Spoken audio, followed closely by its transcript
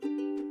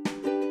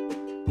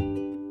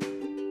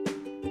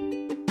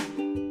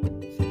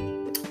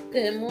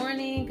Good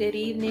morning, good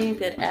evening,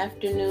 good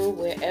afternoon,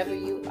 wherever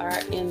you are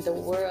in the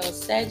world.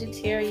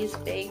 Sagittarius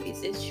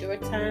babies, it's your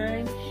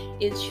time,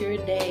 it's your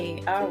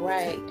day. All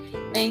right.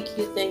 Thank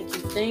you, thank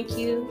you, thank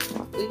you.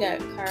 We got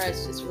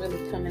cards just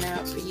really coming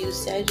out for you.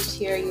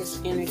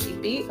 Sagittarius energy.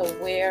 Be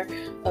aware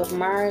of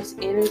Mars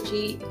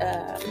energy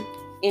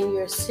in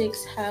your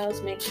sixth house.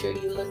 Make sure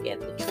you look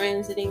at the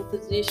transiting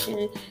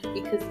position,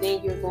 because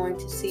then you're going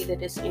to see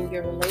that it's in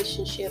your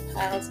relationship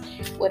house.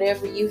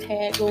 Whatever you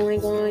had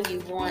going on, you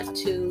want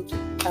to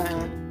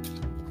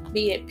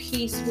be at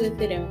peace with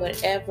it, and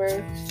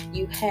whatever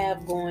you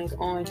have going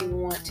on, you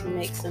want to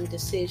make some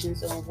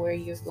decisions on where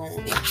you're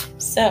going.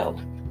 So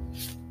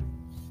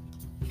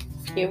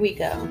here we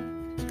go.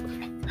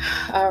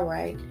 All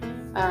right.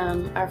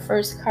 Our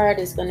first card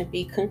is going to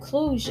be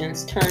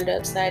conclusions turned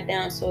upside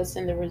down. So it's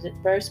in the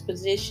reverse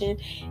position.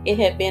 It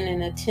had been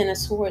in a Ten of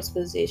Swords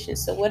position.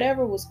 So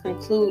whatever was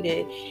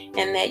concluded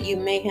and that you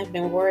may have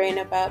been worrying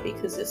about,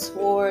 because the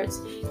Swords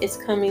is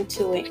coming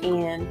to an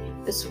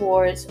end. The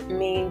Swords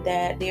mean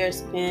that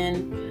there's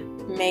been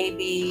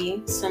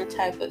maybe some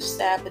type of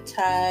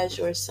sabotage,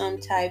 or some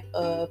type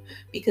of,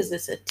 because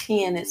it's a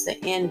 10, it's an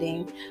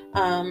ending,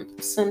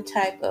 some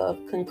type of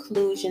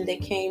conclusion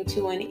that came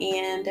to an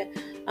end.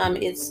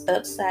 It's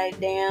upside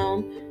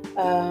down.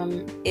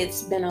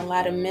 It's been a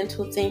lot of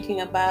mental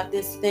thinking about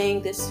this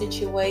thing, this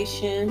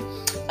situation.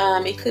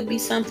 It could be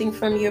something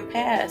from your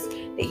past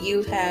that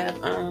you have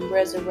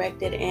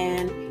resurrected,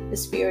 and the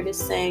Spirit is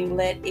saying,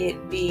 let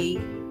it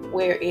be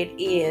where it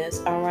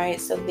is. All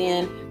right. So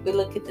then we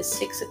look at the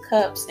Six of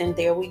Cups, and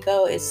there we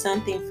go. It's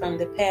something from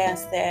the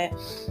past that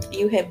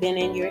you have been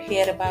in your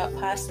head about,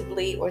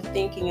 possibly, or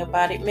thinking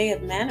about. It may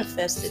have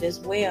manifested as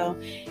well.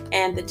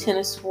 And the Ten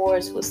of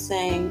Swords was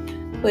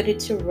saying, put it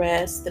to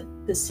rest.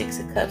 The Six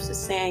of Cups is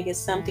saying it's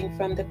something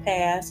from the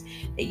past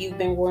that you've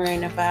been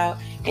worrying about.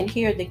 And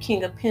here the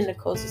King of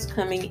Pentacles is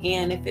coming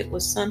in. If it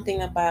was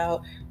something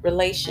about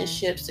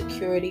relationships,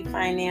 security,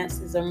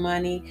 finances, or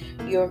money,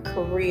 your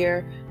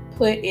career,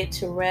 put it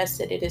to rest,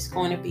 that it is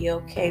going to be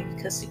okay,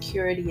 because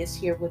security is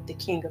here with the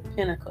King of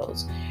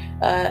Pentacles.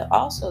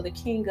 Also, the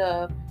King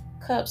of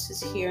Cups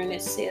is here, and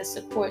it says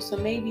support. So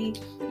maybe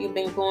you've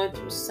been going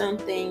through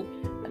something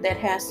that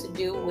has to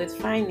do with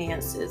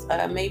finances.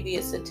 Maybe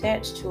it's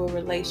attached to a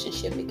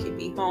relationship. It could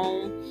be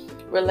home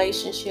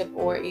relationship,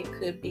 or it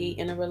could be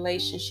in a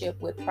relationship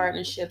with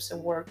partnerships or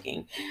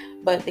working.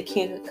 But the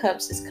King of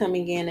Cups is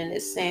coming in, and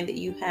it's saying that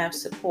you have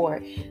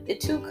support. The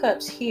Two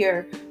Cups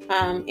here,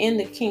 in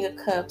the King of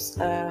Cups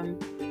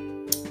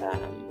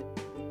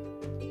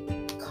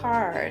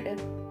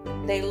card,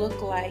 they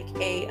look like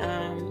a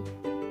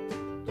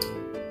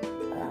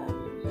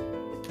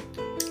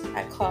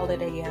I call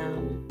it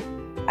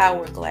a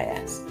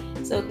hourglass.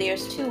 So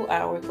there's two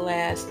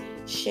hourglass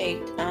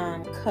shaped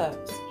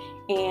cups.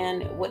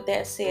 And what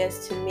that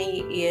says to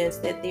me is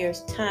that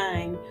there's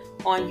time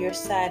on your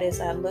side. As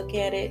I look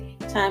at it,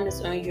 time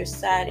is on your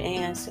side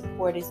and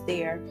support is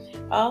there.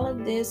 All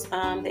of this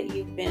that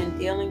you've been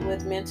dealing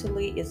with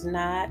mentally is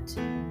not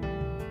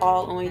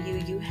all on you.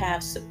 You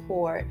have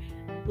support.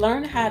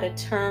 Learn how to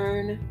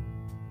turn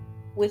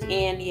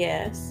within,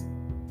 yes,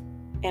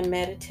 and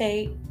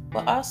meditate,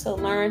 but also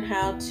learn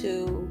how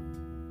to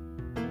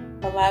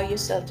allow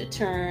yourself to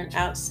turn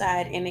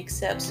outside and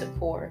accept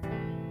support.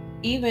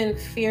 Even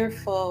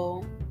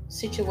fearful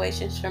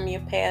situations from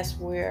your past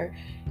where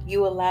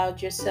you allowed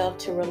yourself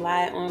to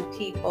rely on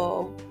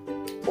people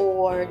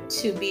or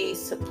to be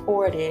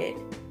supported,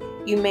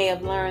 you may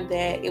have learned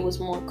that it was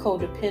more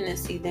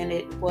codependency than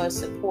it was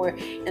support.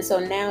 And so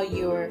now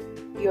you're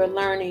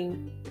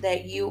learning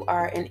that you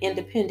are an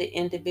independent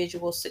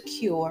individual,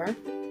 secure,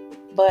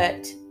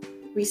 but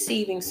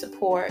receiving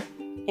support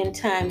in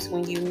times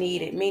when you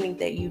need it, meaning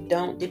that you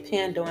don't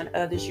depend on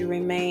others. You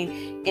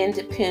remain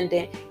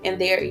independent, and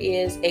there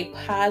is a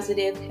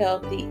positive,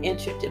 healthy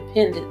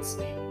interdependence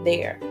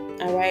there.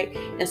 All right.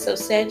 And so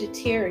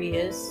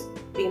Sagittarius,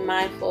 be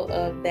mindful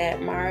of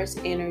that Mars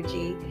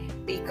energy,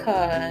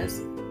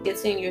 because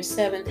it's in your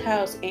seventh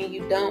house, and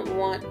you don't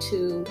want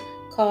to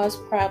cause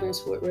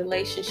problems with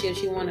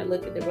relationships. You want to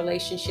look at the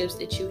relationships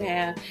that you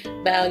have,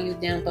 value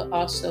them, but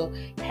also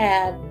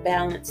have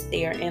balance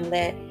there, and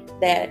let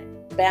that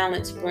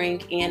balance bring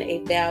in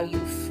a value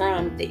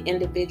from the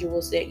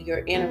individuals that you're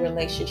in a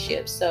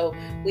relationship. So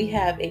we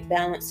have a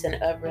balancing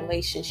of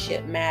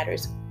relationship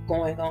matters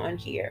going on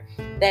here.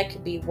 That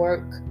could be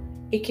work.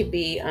 It could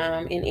be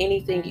in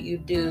anything you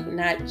do,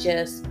 not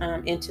just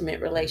intimate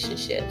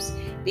relationships.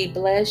 Be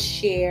blessed,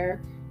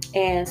 share,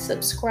 and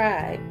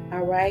subscribe.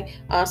 All right.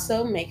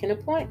 Also, make an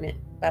appointment.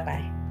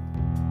 Bye-bye.